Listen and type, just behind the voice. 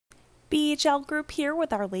BHL Group here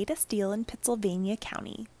with our latest deal in Pittsylvania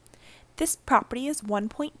County. This property is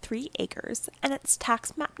 1.3 acres and its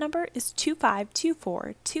tax map number is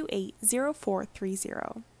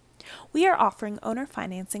 2524280430. We are offering owner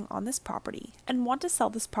financing on this property and want to sell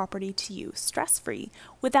this property to you stress-free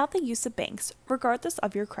without the use of banks, regardless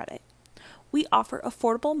of your credit. We offer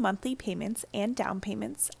affordable monthly payments and down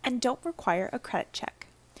payments and don't require a credit check.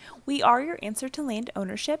 We are your answer to land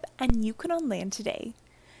ownership and you can own land today.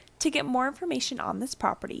 To get more information on this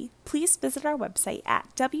property, please visit our website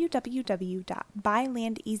at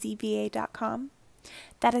www.buylandeasyva.com.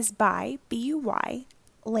 That is buy, B-U-Y,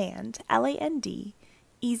 land, L-A-N-D,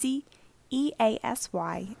 easy,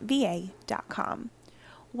 E-A-S-Y, V-A.com.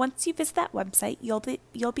 Once you visit that website,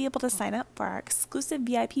 you'll be able to sign up for our exclusive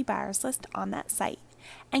VIP buyers list on that site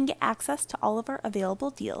and get access to all of our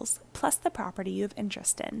available deals, plus the property you have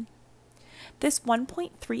interest in. This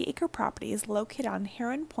 1.3 acre property is located on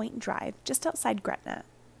Heron Point Drive, just outside Gretna.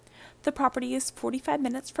 The property is 45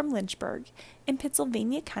 minutes from Lynchburg in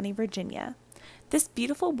Pittsylvania County, Virginia. This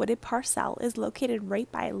beautiful wooded parcel is located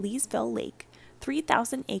right by Leesville Lake,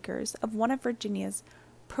 3,000 acres of one of Virginia's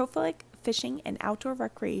prolific fishing and outdoor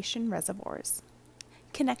recreation reservoirs.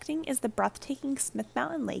 Connecting is the breathtaking Smith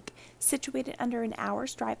Mountain Lake, situated under an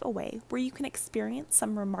hour's drive away, where you can experience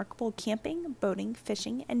some remarkable camping, boating,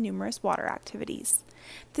 fishing, and numerous water activities.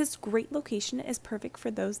 This great location is perfect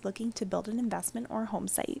for those looking to build an investment or home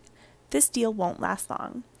site. This deal won't last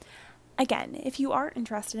long. Again, if you are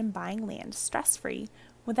interested in buying land stress-free,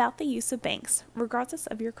 without the use of banks, regardless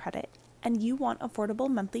of your credit, and you want affordable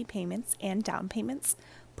monthly payments and down payments,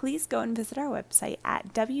 please go and visit our website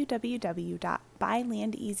at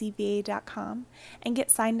www.buylandeasyva.com and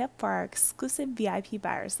get signed up for our exclusive VIP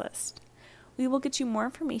buyers list. We will get you more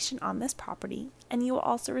information on this property, and you will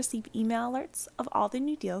also receive email alerts of all the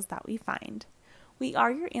new deals that we find. We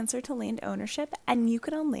are your answer to land ownership, and you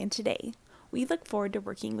can own land today. We look forward to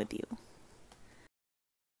working with you.